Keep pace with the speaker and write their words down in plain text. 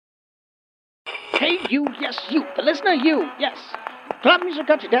Hey, you, yes, you, the listener, you, yes. Club music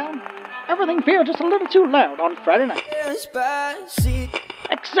got you down. Everything feels just a little too loud on Friday night.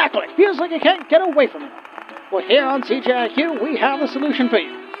 Exactly, feels like you can't get away from it. Well, here on CJIQ, we have the solution for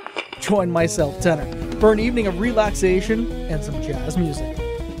you. Join myself, Tenor, for an evening of relaxation and some jazz music.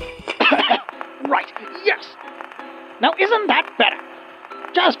 Right, yes. Now, isn't that better?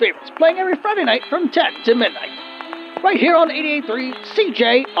 Jazz favorites playing every Friday night from 10 to midnight. Right here on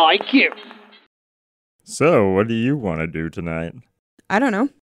 88.3 CJIQ. So, what do you want to do tonight? I don't know.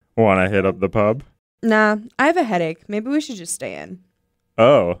 Want to hit up the pub? Nah, I have a headache. Maybe we should just stay in.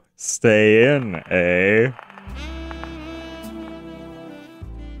 Oh, stay in, eh?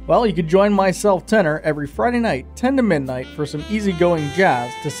 Well, you could join myself, Tenor, every Friday night, 10 to midnight, for some easygoing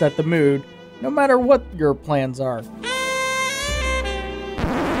jazz to set the mood, no matter what your plans are.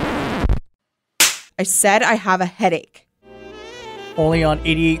 I said I have a headache. Only on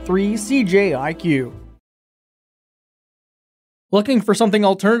 88.3 CJIQ. Looking for something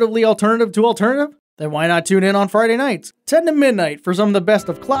alternatively alternative to alternative? Then why not tune in on Friday nights, 10 to midnight, for some of the best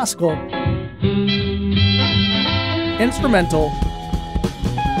of classical, instrumental,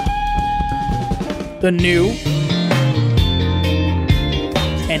 the new,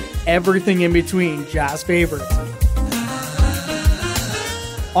 and everything in between jazz favorites.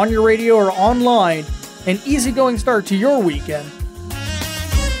 On your radio or online, an easygoing start to your weekend.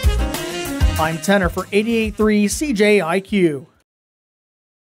 I'm Tenor for 88.3 CJIQ.